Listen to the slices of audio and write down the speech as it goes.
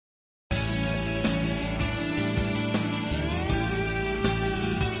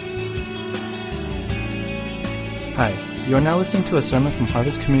Hi, you are now listening to a sermon from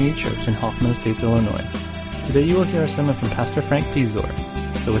Harvest Community Church in Hoffman Estates, Illinois. Today you will hear a sermon from Pastor Frank Piszczor.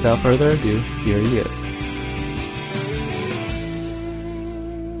 So without further ado, here he is.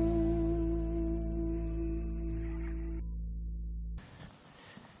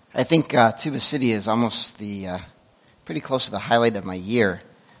 I think Tuba City is almost pretty close to the highlight of my year.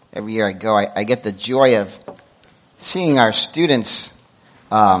 Every year I go, I get the joy of seeing our students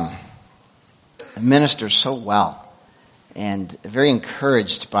minister so well, and very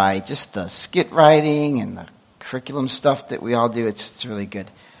encouraged by just the skit writing and the curriculum stuff that we all do. It's really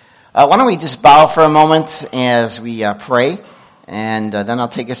good. Why don't we just bow for a moment as we pray, and then I'll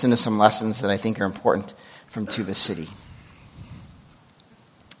take us into some lessons that I think are important from Tuba City.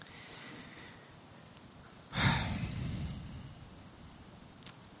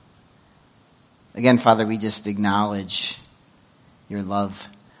 Again, Father, we just acknowledge your love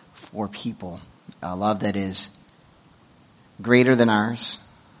for people, a love that is greater than ours,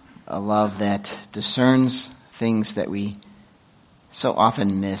 a love that discerns things that we so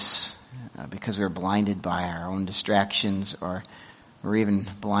often miss because we're blinded by our own distractions, or we're even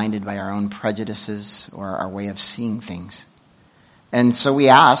blinded by our own prejudices or our way of seeing things. And so we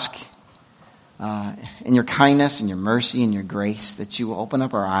ask, in your kindness and your mercy and your grace, that you will open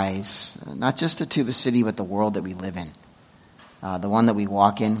up our eyes, not just to Tuba City, but the world that we live in, the one that we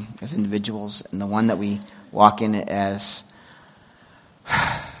walk in as individuals, and the one that we walk in as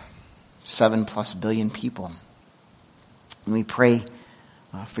 7+ billion people. And we pray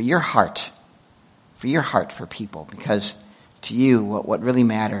for your heart for people, because to you, what really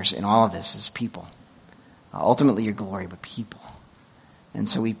matters in all of this is people. Ultimately your glory, but people. And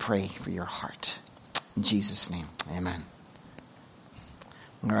so we pray for your heart. In Jesus' name, amen.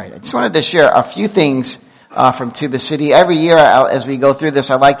 All right, I just wanted to share a few things from Tuba City. Every year as we go through this,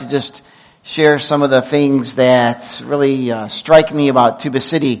 I like to just share some of the things that really strike me about Tuba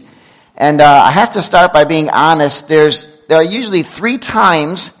City. And I have to start by being honest. There are usually 3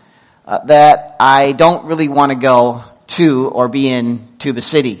 times that I don't really want to go to or be in Tuba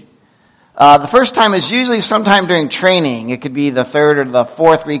City. The first time is usually sometime during training. It could be the 3rd or the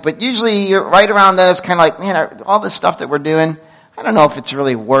 4th week, but usually right around then it's kind of like, man, all this stuff that we're doing, I don't know if it's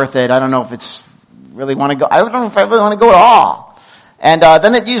really worth it. I don't know if it's really want to go. I don't know if I really want to go at all. And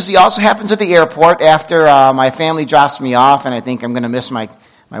then it usually also happens at the airport after my family drops me off, and I think I'm going to miss my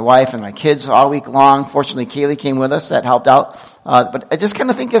wife and my kids all week long. Fortunately, Kaylee came with us. That helped out. But I just kind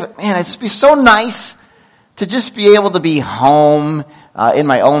of think of, man, it'd just be so nice to just be able to be home in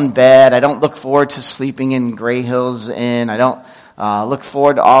my own bed. I don't look forward to sleeping in Gray Hills Inn. I don't look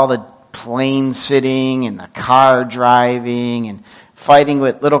forward to all the plane sitting and the car driving and fighting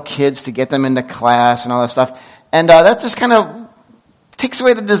with little kids to get them into class and all that stuff. And that just kind of takes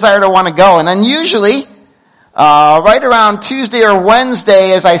away the desire to want to go. And then usually, right around Tuesday or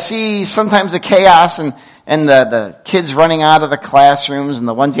Wednesday, as I see sometimes the chaos and the kids running out of the classrooms and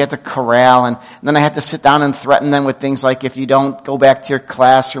the ones you have to corral, and then I have to sit down and threaten them with things like, if you don't go back to your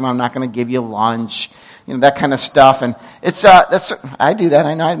classroom, I'm not going to give you lunch, that kind of stuff. And it's I do that.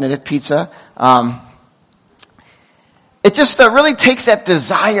 I know, I admit it. Pizza. It just really takes that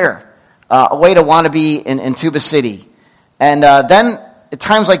desire away to want to be in Tuba City. And then at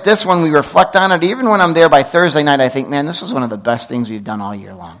times like this, when we reflect on it, even when I'm there by Thursday night, I think, man, this was one of the best things we've done all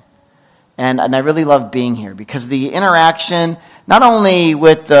year long. And I really love being here because the interaction, not only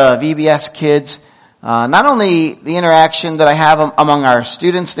with the VBS kids, not only the interaction that I have among our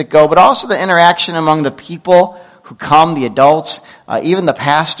students that go, but also the interaction among the people who come, the adults, even the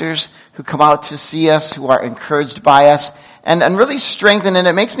pastors who come out to see us, who are encouraged by us, and really strengthened. And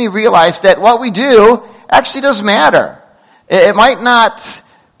it makes me realize that what we do actually does matter. It might not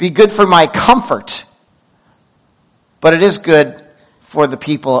be good for my comfort, but it is good for the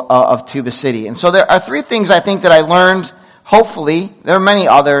people of Tuba City. And so there are 3 things I think that I learned. Hopefully, there are many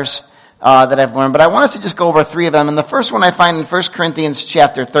others that I've learned, but I want us to just go over 3 of them. And the first one I find in 1 Corinthians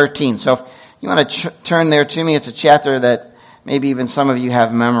chapter 13. So if you want to turn there to me, it's a chapter that maybe even some of you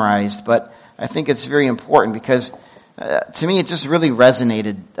have memorized, but I think it's very important because to me it just really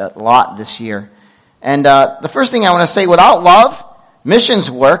resonated a lot this year. And the first thing I want to say, without love,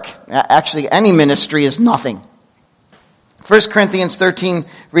 missions work, actually any ministry, is nothing. 1 Corinthians 13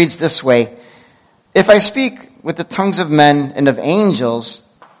 reads this way: if I speak with the tongues of men and of angels,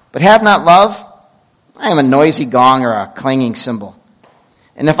 but have not love, I am a noisy gong or a clanging cymbal.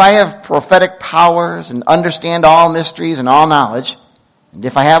 And if I have prophetic powers and understand all mysteries and all knowledge, and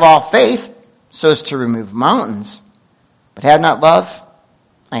if I have all faith so as to remove mountains, but have not love,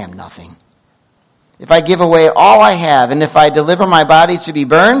 I am nothing. If I give away all I have, and if I deliver my body to be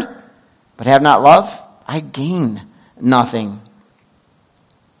burned, but have not love, I gain nothing.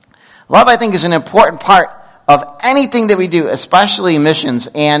 Love, I think, is an important part of anything that we do, especially missions.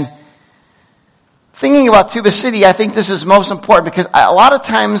 And thinking about Tuba City, I think this is most important because a lot of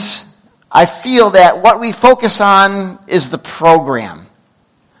times I feel that what we focus on is the program.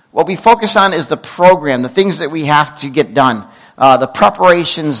 What we focus on is the program, the things that we have to get done, the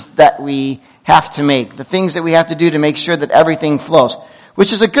preparations that we have to make, the things that we have to do to make sure that everything flows,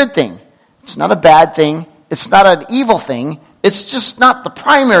 which is a good thing. It's not a bad thing. It's not an evil thing. It's just not the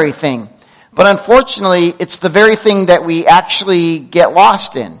primary thing. But unfortunately, it's the very thing that we actually get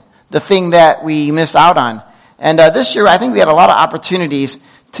lost in, the thing that we miss out on. And this year, I think we had a lot of opportunities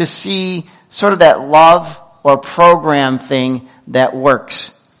to see sort of that love or program thing that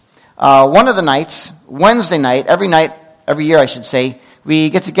works. One of the nights, Wednesday night, every year I should say,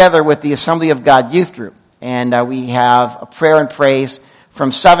 we get together with the Assembly of God youth group. And we have a prayer and praise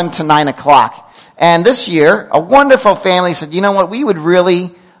from 7 to 9 o'clock. And this year, a wonderful family said, you know what, we would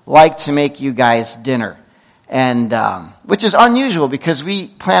really like to make you guys dinner. And which is unusual because we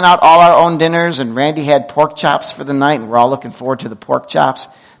plan out all our own dinners, and Randy had pork chops for the night, and we're all looking forward to the pork chops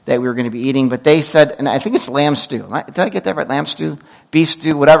that we were going to be eating. But they said, and I think it's lamb stew. Did I get that right? Lamb stew? Beef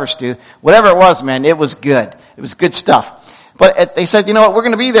stew? Whatever stew. Whatever it was, man, it was good. It was good stuff. But they said, you know what, we're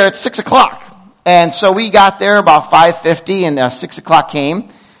going to be there at 6 o'clock. And so we got there about 5:50, and 6 o'clock came.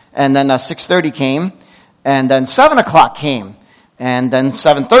 And then 6:30 came. And then 7 o'clock came. And then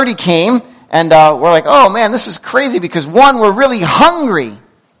 7:30 came. And we're like, oh man, this is crazy because one, we're really hungry.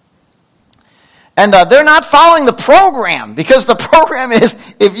 And they're not following the program because the program is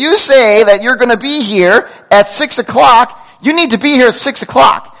if you say that you're going to be here at 6 o'clock, you need to be here at 6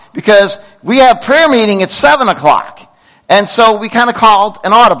 o'clock because we have prayer meeting at 7 o'clock. And so we kind of called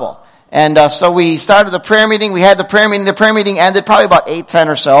an audible. And so we started the prayer meeting. We had the prayer meeting. The prayer meeting ended probably about 8:10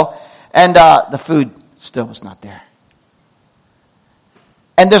 or so. And the food still was not there.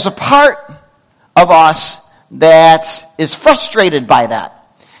 And there's a part of us that is frustrated by that.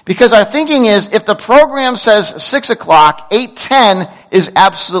 Because our thinking is, if the program says 6 o'clock, 8:10 is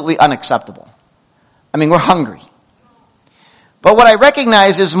absolutely unacceptable. I mean, we're hungry. But what I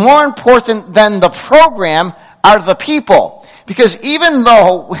recognize is more important than the program are the people. Because even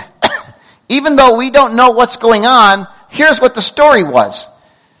though we don't know what's going on, here's what the story was.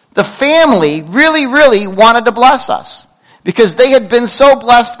 The family really, really wanted to bless us. Because they had been so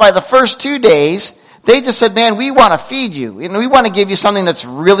blessed by the first 2 days, they just said, man, we want to feed you. And we want to give you something that's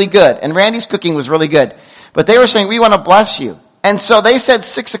really good. And Randy's cooking was really good. But they were saying, we want to bless you. And so they said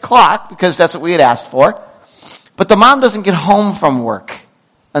 6 o'clock, because that's what we had asked for. But the mom doesn't get home from work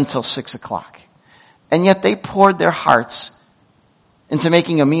until 6 o'clock. And yet they poured their hearts into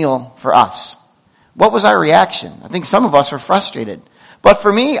making a meal for us. What was our reaction? I think some of us were frustrated. But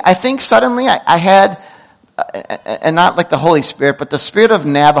for me, I think suddenly I had, and not like the Holy Spirit, but the spirit of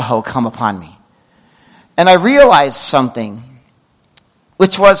Navajo come upon me. And I realized something,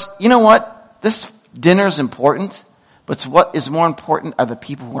 which was, you know what? This dinner is important, but what is more important are the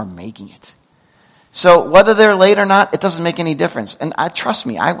people who are making it. So whether they're late or not, it doesn't make any difference. And trust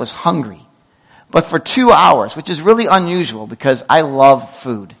me, I was hungry. But for 2 hours, which is really unusual because I love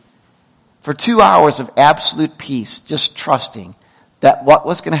food, for 2 hours of absolute peace, just trusting that what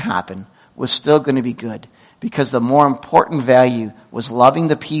was going to happen was still going to be good. Because the more important value was loving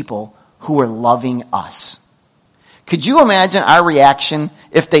the people who were loving us. Could you imagine our reaction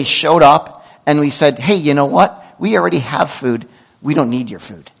if they showed up and we said, hey, you know what? We already have food. We don't need your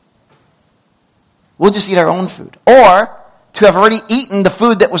food. We'll just eat our own food. Or to have already eaten the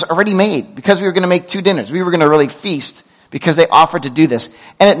food that was already made because we were going to make 2 dinners. We were going to really feast because they offered to do this.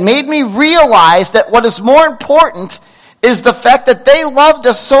 And it made me realize that what is more important is the fact that they loved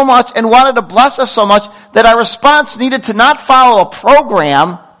us so much and wanted to bless us so much that our response needed to not follow a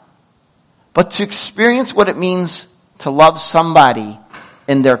program, but to experience what it means to love somebody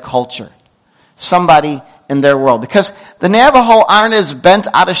in their culture, somebody in their world. Because the Navajo aren't as bent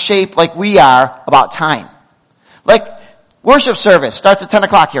out of shape like we are about time. Like worship service starts at 10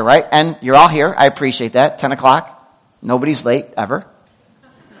 o'clock here, right? And you're all here. I appreciate that. 10 o'clock. Nobody's late ever.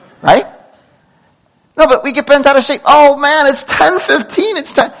 Right? No, but we get bent out of shape. Oh man, it's 10:15.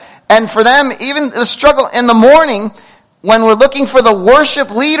 It's 10. And for them, even the struggle in the morning when we're looking for the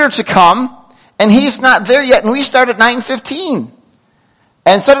worship leader to come and he's not there yet and we start at 9:15.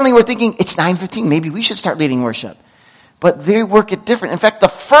 And suddenly we're thinking, it's 9:15. Maybe we should start leading worship. But they work it different. In fact, the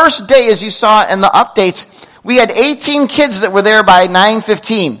first day, as you saw in the updates, we had 18 kids that were there by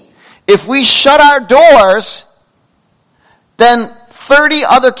 9:15. If we shut our doors, then 30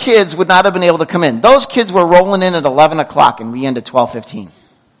 other kids would not have been able to come in. Those kids were rolling in at 11 o'clock and we ended 12:15.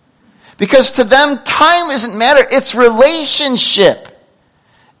 Because to them, time isn't matter. It's relationship.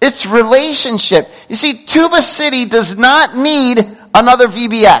 It's relationship. You see, Tuba City does not need another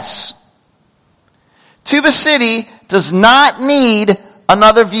VBS. Tuba City does not need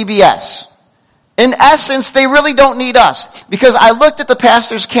another VBS. In essence, they really don't need us. Because I looked at the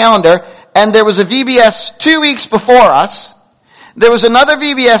pastor's calendar, and there was a VBS 2 weeks before us. There was another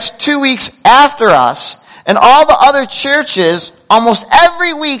VBS 2 weeks after us. And all the other churches, almost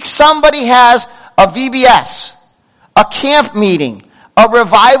every week, somebody has a VBS, a camp meeting, a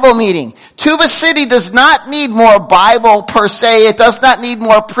revival meeting. Tuba City does not need more Bible per se. It does not need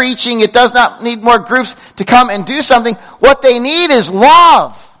more preaching. It does not need more groups to come and do something. What they need is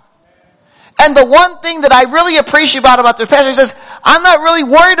love. And the one thing that I really appreciate about their pastor, he says, I'm not really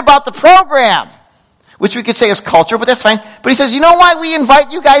worried about the program, which we could say is culture, but that's fine. But he says, you know why we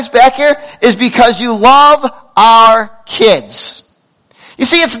invite you guys back here? Is because you love our kids. You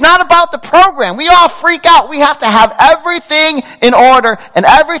see, it's not about the program. We all freak out. We have to have everything in order and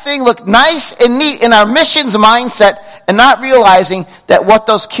everything look nice and neat in our missions mindset, and not realizing that what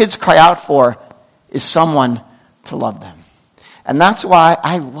those kids cry out for is someone to love them. And that's why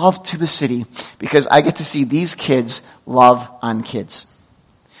I love Tuba City, because I get to see these kids love on kids.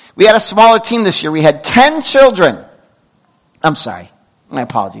 We had a smaller team this year. We had 10 children. I'm sorry. My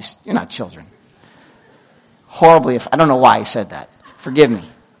apologies. You're not children. Horribly, I don't know why I said that. Forgive me.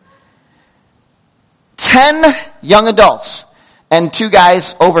 10 young adults and 2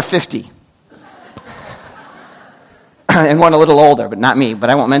 guys over 50. And one a little older, but not me. But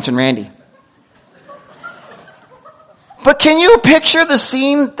I won't mention Randy. But can you picture the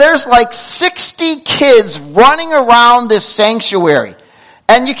scene? There's like 60 kids running around this sanctuary.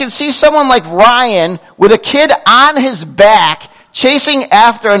 And you can see someone like Ryan with a kid on his back chasing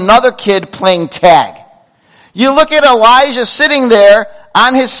after another kid playing tag. You look at Elijah sitting there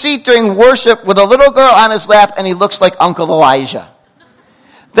on his seat during worship with a little girl on his lap, and he looks like Uncle Elijah.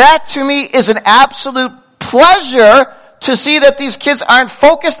 That to me is an absolute pleasure to see that these kids aren't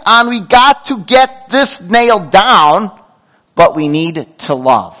focused on, we got to get this nailed down, but we need to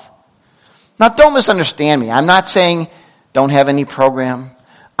love. Now don't misunderstand me. I'm not saying don't have any program.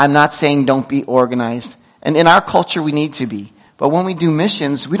 I'm not saying don't be organized. And in our culture, we need to be. But when we do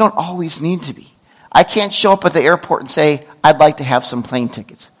missions, we don't always need to be. I can't show up at the airport and say, I'd like to have some plane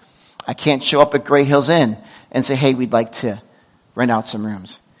tickets. I can't show up at Gray Hills Inn and say, hey, we'd like to rent out some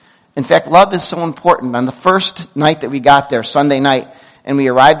rooms. In fact, love is so important. On the first night that we got there, Sunday night, and we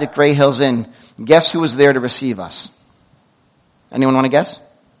arrived at Gray Hills Inn, guess who was there to receive us? Anyone want to guess?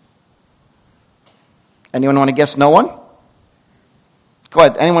 Anyone want to guess no one? Go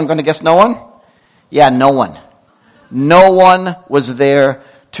ahead. Anyone going to guess no one? Yeah, no one. No one was there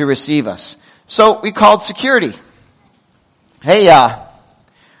to receive us. So we called security. Hey,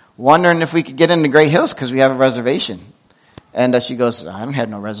 wondering if we could get into Gray Hills because we have a reservation. And she goes, I don't have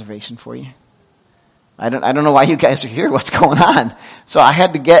no reservation for you. I don't know why you guys are here. What's going on? So I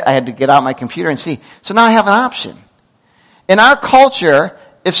had to get out my computer and see. So now I have an option. In our culture,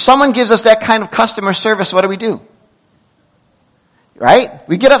 if someone gives us that kind of customer service, what do? Right?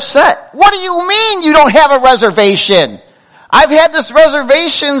 We get upset. What do you mean you don't have a reservation? I've had this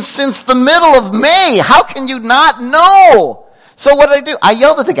reservation since the middle of May. How can you not know? So what did I do? I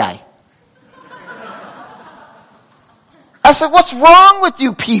yelled at the guy. I said, what's wrong with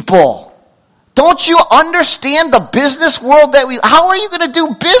you people? Don't you understand the business world how are you going to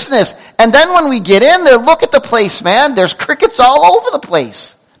do business? And then when we get in there, look at the place, man. There's crickets all over the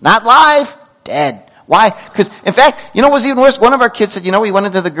place. Not live, dead. Why? Because, in fact, you know what was even worse? One of our kids said, we went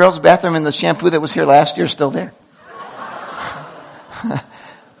into the girls' bathroom and the shampoo that was here last year is still there.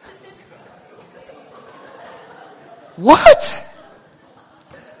 What?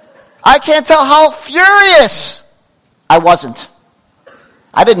 I can't tell how furious I wasn't.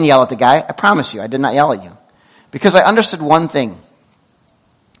 I didn't yell at the guy. I promise you, I did not yell at you. Because I understood one thing.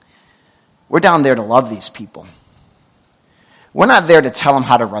 We're down there to love these people. We're not there to tell them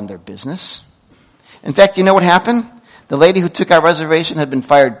how to run their business. In fact, you know what happened? The lady who took our reservation had been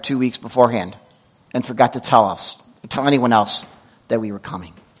fired 2 weeks beforehand and forgot to tell anyone else that we were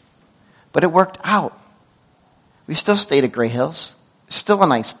coming. But it worked out. We still stayed at Gray Hills. It's still a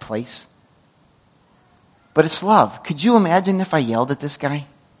nice place. But it's love. Could you imagine if I yelled at this guy?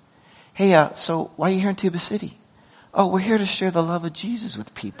 Hey, so why are you here in Tuba City? Oh, we're here to share the love of Jesus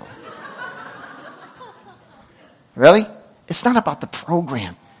with people. Really? It's not about the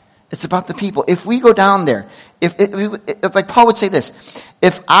program. It's about the people. If we go down there, if like Paul would say this,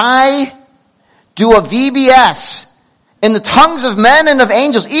 if I do a VBS in the tongues of men and of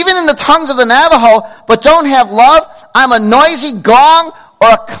angels, even in the tongues of the Navajo, but don't have love, I'm a noisy gong or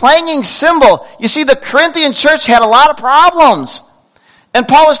a clanging cymbal. You see, the Corinthian church had a lot of problems. And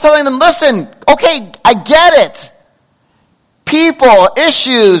Paul was telling them, listen, okay, I get it. People,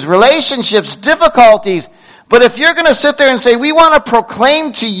 issues, relationships, difficulties. But if you're going to sit there and say, we want to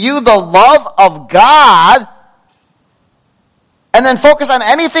proclaim to you the love of God, and then focus on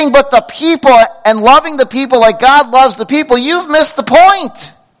anything but the people and loving the people like God loves the people, you've missed the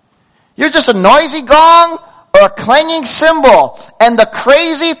point. You're just a noisy gong or a clanging cymbal. And the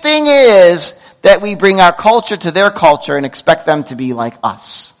crazy thing is that we bring our culture to their culture and expect them to be like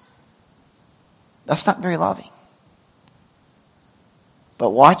us. That's not very loving. But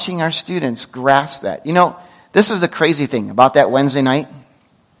watching our students grasp that. You know, this is the crazy thing about that Wednesday night.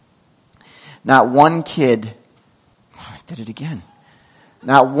 Not one kid, I did it again.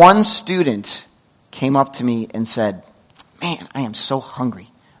 Not one student came up to me and said, man, I am so hungry.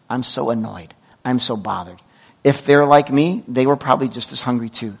 I'm so annoyed. I'm so bothered. If they're like me, they were probably just as hungry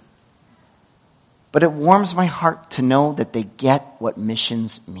too. But it warms my heart to know that they get what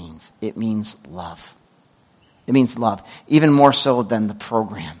missions means. It means love. It means love, even more so than the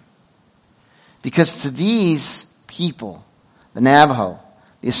program. Because to these people, the Navajo,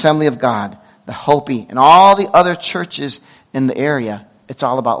 the Assembly of God, the Hopi, and all the other churches in the area, it's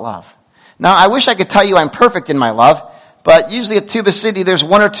all about love. Now, I wish I could tell you I'm perfect in my love, but usually at Tuba City, there's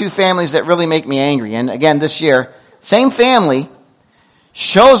one or two families that really make me angry. And again, this year, same family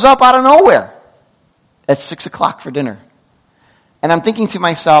shows up out of nowhere at 6 o'clock for dinner. And I'm thinking to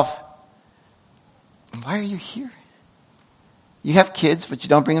myself, why are you here? You have kids, but you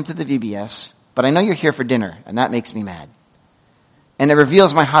don't bring them to the VBS. But I know you're here for dinner, and that makes me mad. And it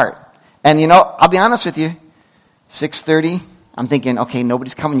reveals my heart. And you know, I'll be honest with you, 6:30, I'm thinking, okay,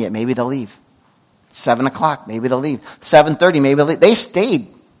 nobody's coming yet. Maybe they'll leave. 7 o'clock, maybe they'll leave. 7:30, maybe they'll leave. They stayed.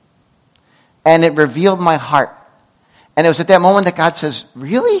 And it revealed my heart. And it was at that moment that God says,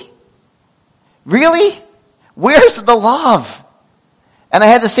 really? Really? Where's the love? And I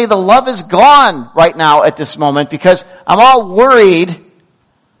had to say the love is gone right now at this moment because I'm all worried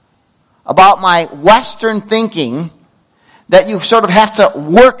about my Western thinking that you sort of have to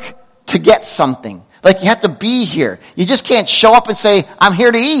work to get something. Like you have to be here. You just can't show up and say, I'm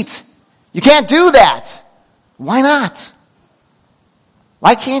here to eat. You can't do that. Why not?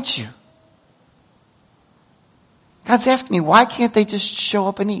 Why can't you? God's asking me, why can't they just show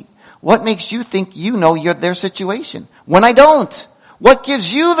up and eat? What makes you think you know their situation when I don't? What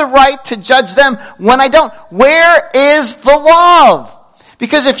gives you the right to judge them when I don't? Where is the love?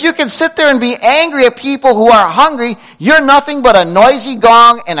 Because if you can sit there and be angry at people who are hungry, you're nothing but a noisy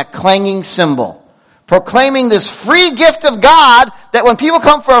gong and a clanging cymbal. Proclaiming this free gift of God that when people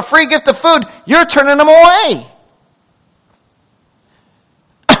come for a free gift of food, you're turning them away.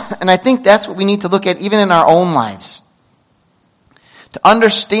 And I think that's what we need to look at even in our own lives. To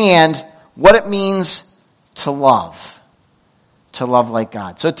understand what it means to love. To love like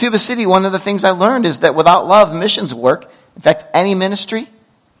God. So at Tuba City, one of the things I learned is that without love, missions work. In fact, any ministry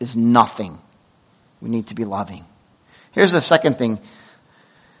is nothing. We need to be loving. Here's the second thing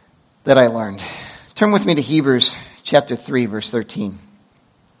that I learned. Turn with me to Hebrews chapter 3, verse 13.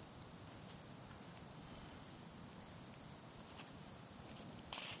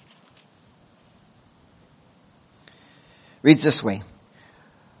 Reads this way.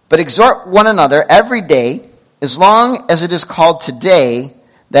 But exhort one another every day, as long as it is called today,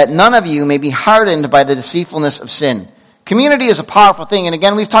 that none of you may be hardened by the deceitfulness of sin. Community is a powerful thing. And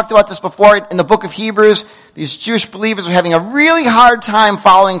again, we've talked about this before in the book of Hebrews. These Jewish believers are having a really hard time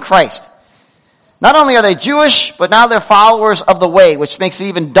following Christ. Not only are they Jewish, but now they're followers of the way, which makes it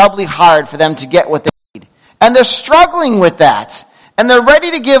even doubly hard for them to get what they need. And they're struggling with that. And they're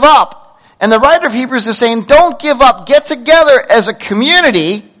ready to give up. And the writer of Hebrews is saying, don't give up. Get together as a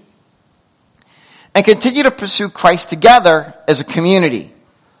community and continue to pursue Christ together as a community.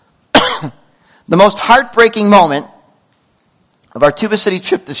 The most heartbreaking moment of our Tuba City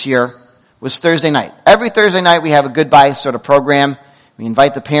trip this year was Thursday night. Every Thursday night we have a goodbye sort of program. We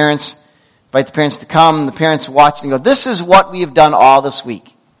invite the parents to come. The parents watch and go, this is what we have done all this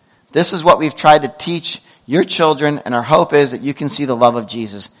week. This is what we've tried to teach your children, and our hope is that you can see the love of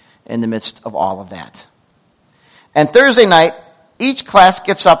Jesus in the midst of all of that. And Thursday night, each class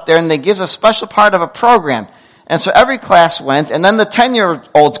gets up there and they give a special part of a program. And so every class went, and then the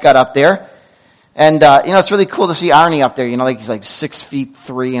 10-year-olds got up there. And, it's really cool to see Arnie up there. He's like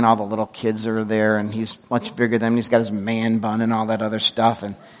 6'3", and all the little kids are there, and he's much bigger than them. He's got his man bun and all that other stuff.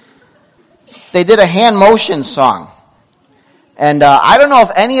 And they did a hand motion song. And I don't know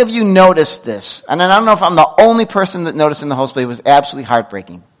if any of you noticed this. And I don't know if I'm the only person that noticed in the whole place. It was absolutely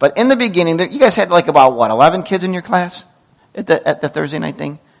heartbreaking. But in the beginning, you guys had about 11 kids in your class? at the Thursday night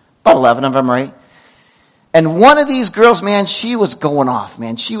thing? About 11 of them, right? And one of these girls, man, she was going off,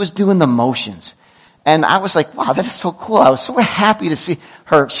 man. She was doing the motions. And I was like, wow, that is so cool. I was so happy to see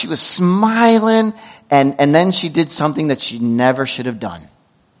her. She was smiling, and then she did something that she never should have done.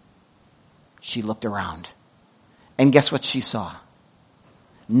 She looked around. And guess what she saw?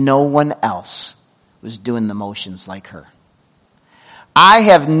 No one else was doing the motions like her. I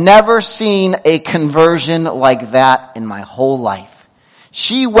have never seen a conversion like that in my whole life.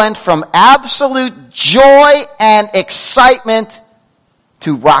 She went from absolute joy and excitement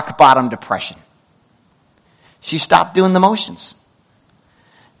to rock bottom depression. She stopped doing the motions.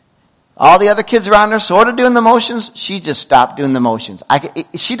 All the other kids around her sort of doing the motions. She just stopped doing the motions.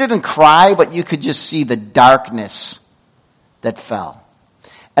 She didn't cry, but you could just see the darkness that fell.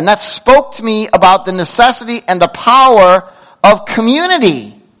 And that spoke to me about the necessity and the power of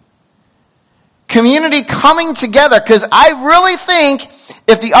community. Community coming together. Because I really think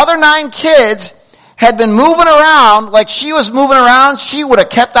if the other 9 kids had been moving around like she was moving around, she would have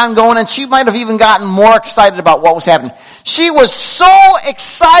kept on going, and she might have even gotten more excited about what was happening. She was so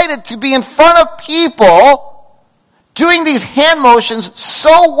excited to be in front of people doing these hand motions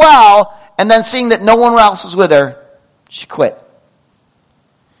so well, and then seeing that no one else was with her, she quit.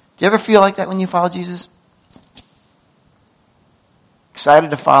 Do you ever feel like that when you follow Jesus?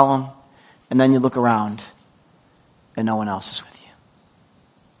 Excited to follow him, and then you look around and no one else is with you.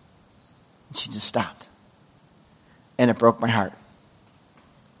 And she just stopped. And it broke my heart.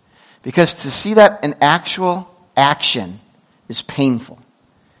 Because to see that in actual action is painful.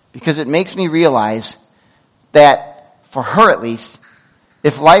 Because it makes me realize that, for her at least,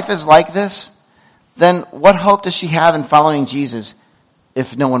 if life is like this, then what hope does she have in following Jesus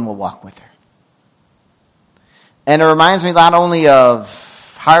if no one will walk with her? And it reminds me not only of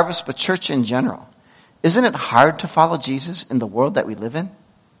Harvest, but church in general. Isn't it hard to follow Jesus in the world that we live in?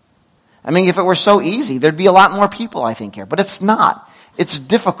 I mean, if it were so easy, there'd be a lot more people, I think, here. But it's not. It's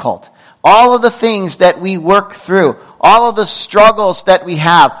difficult. All of the things that we work through, all of the struggles that we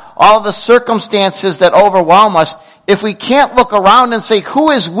have, all of the circumstances that overwhelm us, if we can't look around and say, who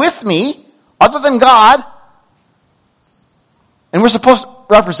is with me other than God, and we're supposed to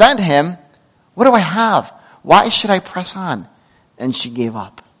represent him, what do I have? Why should I press on? And she gave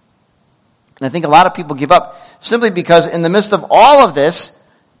up. And I think a lot of people give up simply because in the midst of all of this,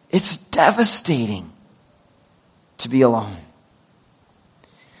 it's devastating to be alone.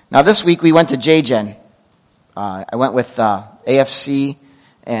 Now this week we went to JGen. I went with AFC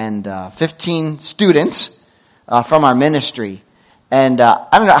and 15 students from our ministry. And I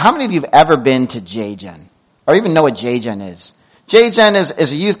don't know, how many of you have ever been to JGen? Or even know what JGen is? JGen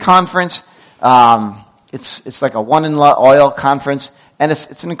is a youth conference. It's like a one in oil conference. And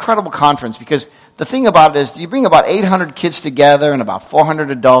it's an incredible conference because the thing about it is you bring about 800 kids together and about 400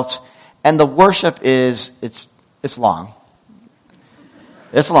 adults, and the worship it's long.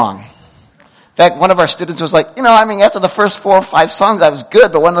 It's long. In fact, one of our students was like, after the first 4 or 5 songs, I was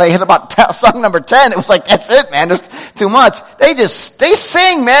good, but when they hit about song number 10, it was like, that's it, man, there's too much. They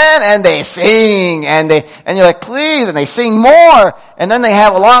sing, man, and they sing, and you're like, please, and they sing more, and then they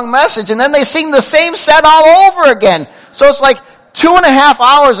have a long message, and then they sing the same set all over again. So it's like 2.5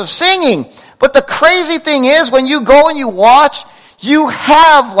 hours of singing. But the crazy thing is, when you go and you watch, you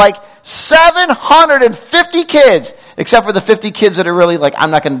have like 750 kids, except for the 50 kids that are really like,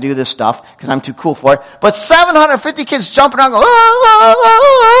 I'm not going to do this stuff because I'm too cool for it. But 750 kids jumping around going,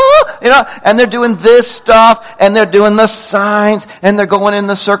 and they're doing this stuff, and they're doing the signs, and they're going in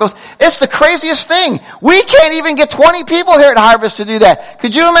the circles. It's the craziest thing. We can't even get 20 people here at Harvest to do that.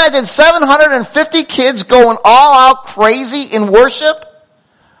 Could you imagine 750 kids going all out crazy in worship?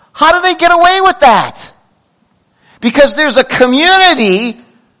 How do they get away with that? Because there's a community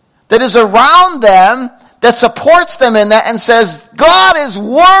that is around them that supports them in that and says, God is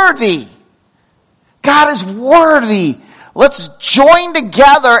worthy. God is worthy. Let's join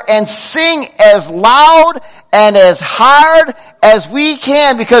together and sing as loud and as hard as we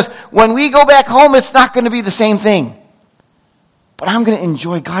can, because when we go back home, it's not going to be the same thing. But I'm going to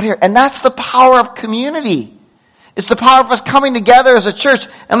enjoy God here. And that's the power of community. It's the power of us coming together as a church.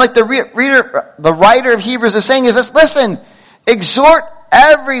 And like the writer of Hebrews is saying is this, listen, exhort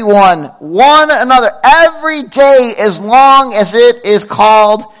everyone, one another, every day as long as it is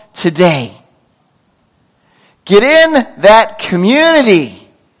called today. Get in that community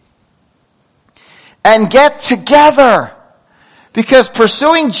and get together. Because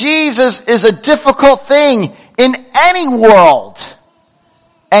pursuing Jesus is a difficult thing in any world,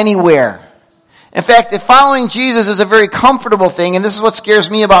 anywhere. In fact, if following Jesus is a very comfortable thing, and this is what scares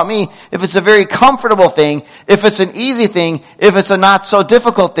me about me, if it's a very comfortable thing, if it's an easy thing, if it's a not so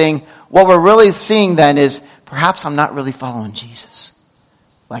difficult thing, what we're really seeing then is perhaps I'm not really following Jesus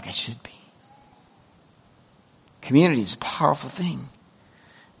like I should be. Community is a powerful thing.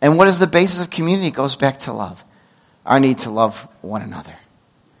 And what is the basis of community? It goes back to love. Our need to love one another.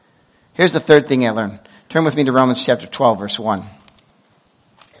 Here's the third thing I learned. Turn with me to Romans chapter 12, verse 1.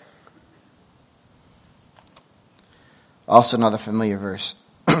 Also another familiar verse.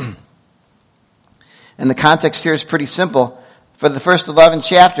 And the context here is pretty simple. For the first 11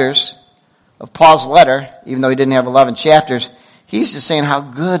 chapters of Paul's letter, even though he didn't have 11 chapters, he's just saying how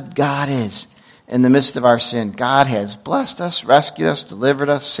good God is in the midst of our sin. God has blessed us, rescued us, delivered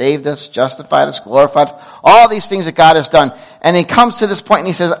us, saved us, justified us, glorified us, all these things that God has done. And he comes to this point and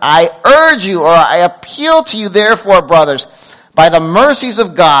he says, I urge you, or I appeal to you, therefore, brothers, by the mercies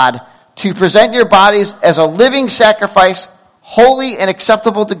of God, to present your bodies as a living sacrifice, holy and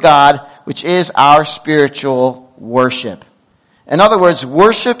acceptable to God, which is our spiritual worship. In other words,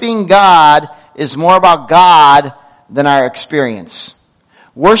 worshiping God is more about God than our experience.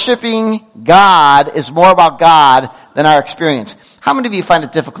 Worshiping God is more about God than our experience. How many of you find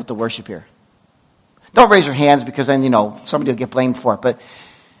it difficult to worship here? Don't raise your hands because then, somebody will get blamed for it. But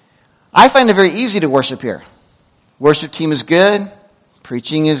I find it very easy to worship here. Worship team is good.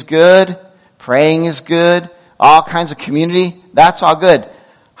 Preaching is good. Praying is good. All kinds of community. That's all good.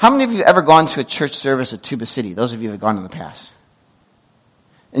 How many of you have ever gone to a church service at Tuba City? Those of you who have gone in the past.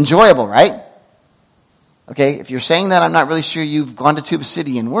 Enjoyable, right? Okay, if you're saying that, I'm not really sure you've gone to Tuba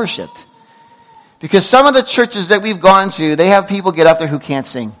City and worshiped. Because some of the churches that we've gone to, they have people get up there who can't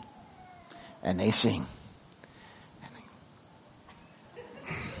sing. And they sing.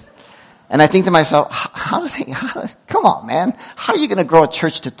 And I think to myself, come on, man. How are you going to grow a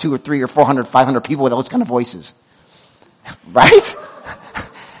church to 200 or 300 or 400, 500 people with those kind of voices? Right?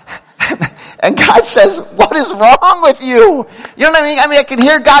 And God says, what is wrong with you? You know what I mean? I can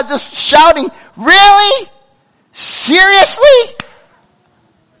hear God just shouting, really? Seriously?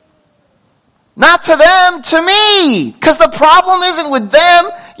 Not to them, to me. Because the problem isn't with them.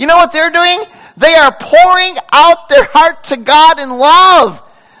 You know what they're doing? They are pouring out their heart to God in love.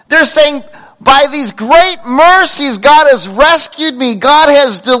 They're saying, by these great mercies, God has rescued me. God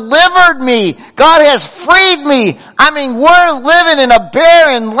has delivered me. God has freed me. We're living in a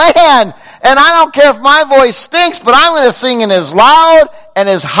barren land. And I don't care if my voice stinks, but I'm going to sing in as loud and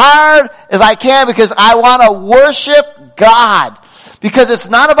as hard as I can because I want to worship God. Because it's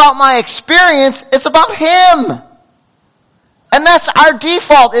not about my experience, it's about Him. And that's our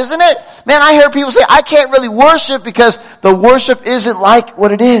default, isn't it? Man, I hear people say, I can't really worship because the worship isn't like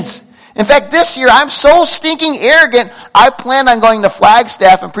what it is. In fact, this year, I'm so stinking arrogant, I plan on going to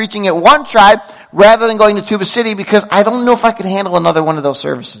Flagstaff and preaching at one tribe rather than going to Tuba City because I don't know if I could handle another one of those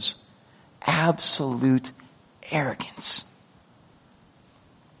services. Absolute arrogance.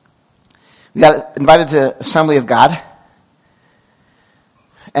 We got invited to Assembly of God.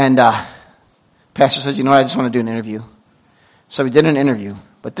 And pastor says, I just want to do an interview. So we did an interview.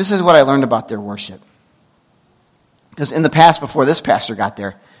 But this is what I learned about their worship. Because in the past, before this pastor got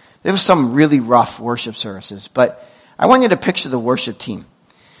there was some really rough worship services. But I want you to picture the worship team.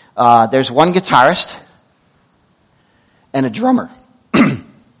 There's one guitarist and a drummer.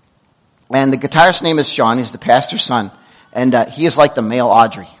 And the guitarist's name is Sean. He's the pastor's son. And he is like the male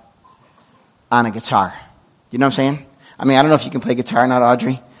Audrey on a guitar. You know what I'm saying? I don't know if you can play guitar or not,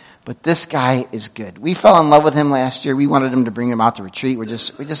 Audrey. But this guy is good. We fell in love with him last year. We wanted him to bring him out to retreat. We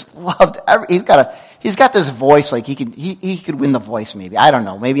just loved he's got this voice like he could win the voice maybe. I don't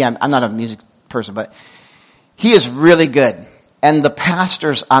know. Maybe I'm not a music person, but he is really good. And the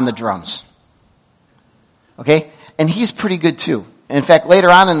pastor's on the drums. Okay? And he's pretty good too. In fact, later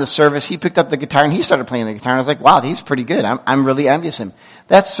on in the service, he picked up the guitar and he started playing the guitar. And I was like, wow, he's pretty good. I'm really envious of him.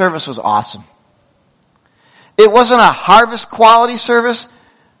 That service was awesome. It wasn't a harvest quality service,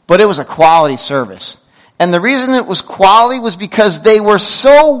 but it was a quality service. And the reason it was quality was because they were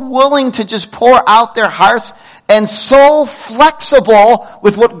so willing to just pour out their hearts and so flexible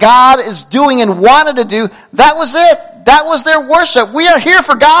with what God is doing and wanted to do. That was it. That was their worship. We are here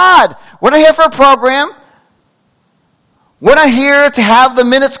for God. We're not here for a program. We're not here to have the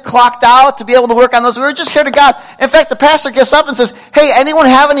minutes clocked out to be able to work on those. We're just here to God. In fact, the pastor gets up and says, hey, anyone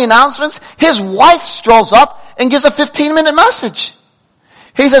have any announcements? His wife strolls up and gives a 15-minute message.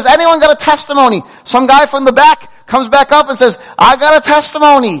 He says, anyone got a testimony? Some guy from the back comes back up and says, I got a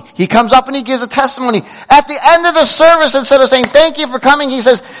testimony. He comes up and he gives a testimony. At the end of the service, instead of saying, thank you for coming, he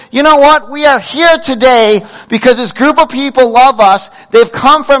says, you know what? We are here today because this group of people love us. They've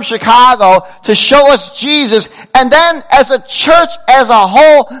come from Chicago to show us Jesus. And then as a church as a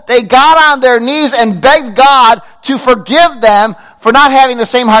whole, they got on their knees and begged God to forgive them for not having the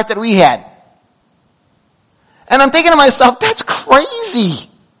same heart that we had. And I'm thinking to myself, that's crazy.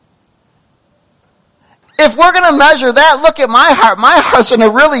 If we're going to measure that, look at my heart. My heart's in a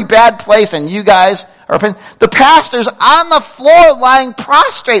really bad place, and you guys are... The pastor's on the floor lying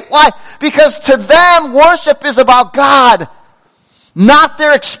prostrate. Why? Because to them, worship is about God, not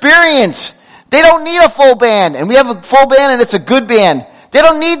their experience. They don't need a full band, and we have a full band, and it's a good band. They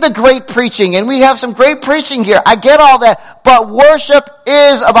don't need the great preaching, and we have some great preaching here. I get all that, but worship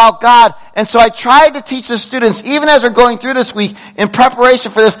is about God. And so I tried to teach the students, even as they're going through this week, in preparation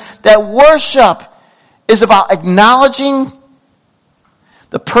for this, that worship is about acknowledging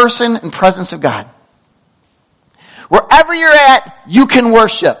the person and presence of God. Wherever you're at, you can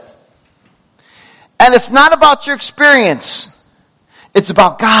worship. And it's not about your experience. It's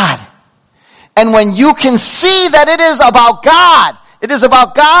about God. And when you can see that it is about God, it is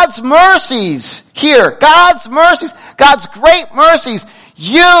about God's mercies here. God's mercies. God's great mercies.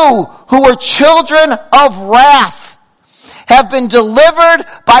 You who were children of wrath have been delivered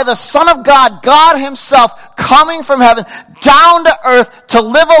by the Son of God, God himself, coming from heaven down to earth to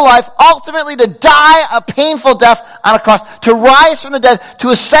live a life, ultimately to die a painful death on a cross, to rise from the dead, to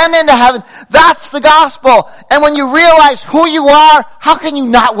ascend into heaven. That's the gospel. And when you realize who you are, how can you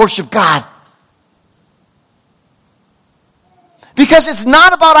not worship God? Because it's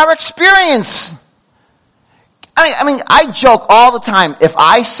not about our experience. I mean, I joke all the time. If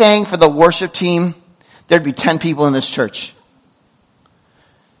I sang for the worship team, there'd be 10 people in this church.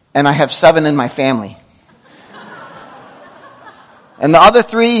 And I have 7 in my family. And the other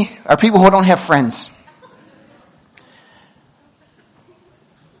 3 are people who don't have friends.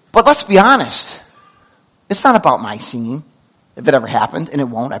 But let's be honest. It's not about my singing, if it ever happened, and it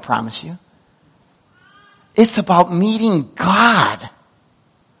won't, I promise you. It's about meeting God.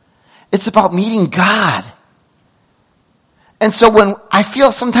 It's about meeting God. And so when I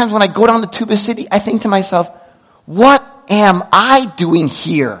feel sometimes when I go down to Tuba City, I think to myself, what am I doing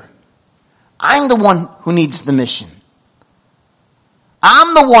here? I'm the one who needs the mission.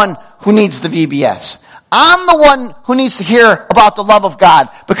 I'm the one who needs the VBS. I'm the one who needs to hear about the love of God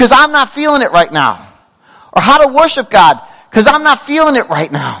because I'm not feeling it right now. Or how to worship God because I'm not feeling it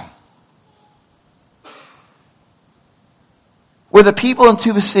right now. Where the people in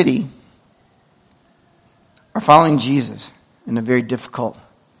Tuba City are following Jesus in a very difficult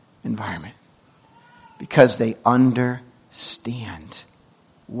environment because they understand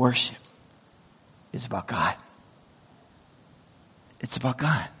worship is about God. It's about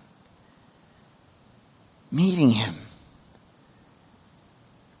God. Meeting him,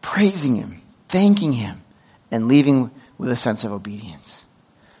 praising him, thanking him, and leaving with a sense of obedience.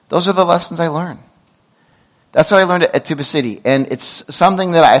 Those are the lessons I learned. That's what I learned at Tuba City. And it's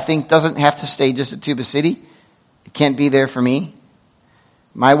something that I think doesn't have to stay just at Tuba City. It can't be there for me.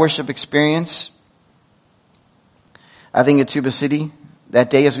 My worship experience, I think at Tuba City, that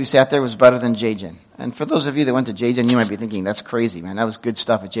day as we sat there was better than J-Gen. And for those of you that went to J-Gen, you might be thinking, that's crazy, man. That was good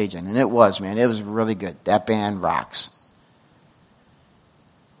stuff at J-Gen. And it was, man. It was really good. That band rocks.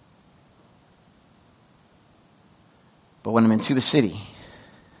 But when I'm in Tuba City,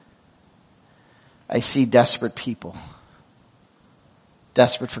 I see desperate people,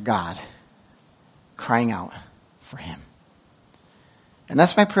 desperate for God, crying out for him. And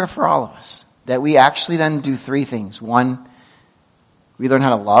that's my prayer for all of us, that we actually then do 3 things. 1, we learn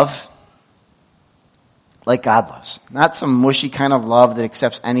how to love like God loves. Not some mushy kind of love that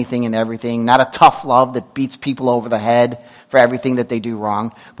accepts anything and everything, not a tough love that beats people over the head for everything that they do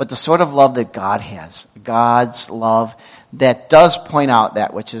wrong, but the sort of love that God has. God's love that does point out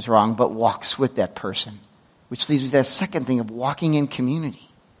that which is wrong, but walks with that person. Which leads me to that second thing of walking in community.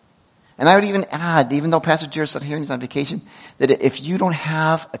 And I would even add, even though Pastor Jared's not here and he's on vacation, that if you don't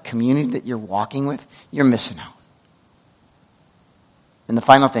have a community that you're walking with, you're missing out. And the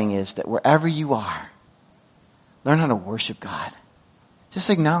final thing is that wherever you are, learn how to worship God. Just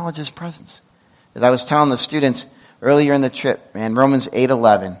acknowledge his presence. As I was telling the students earlier in the trip, man, Romans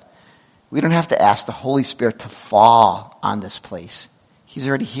 8:11, we don't have to ask the Holy Spirit to fall on this place. He's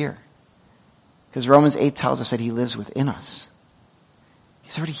already here. Because Romans 8 tells us that he lives within us.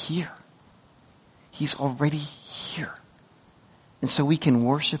 He's already here. He's already here. And so we can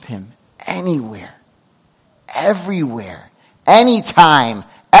worship him anywhere, everywhere, anytime,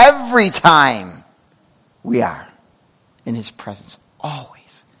 every time we are in his presence,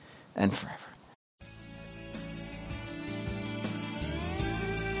 always and forever.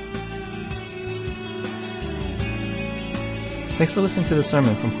 Thanks for listening to the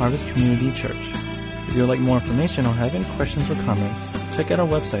sermon from Harvest Community Church. If you would like more information or have any questions or comments, check out our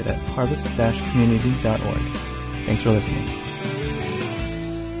website at harvest-community.org. Thanks for listening.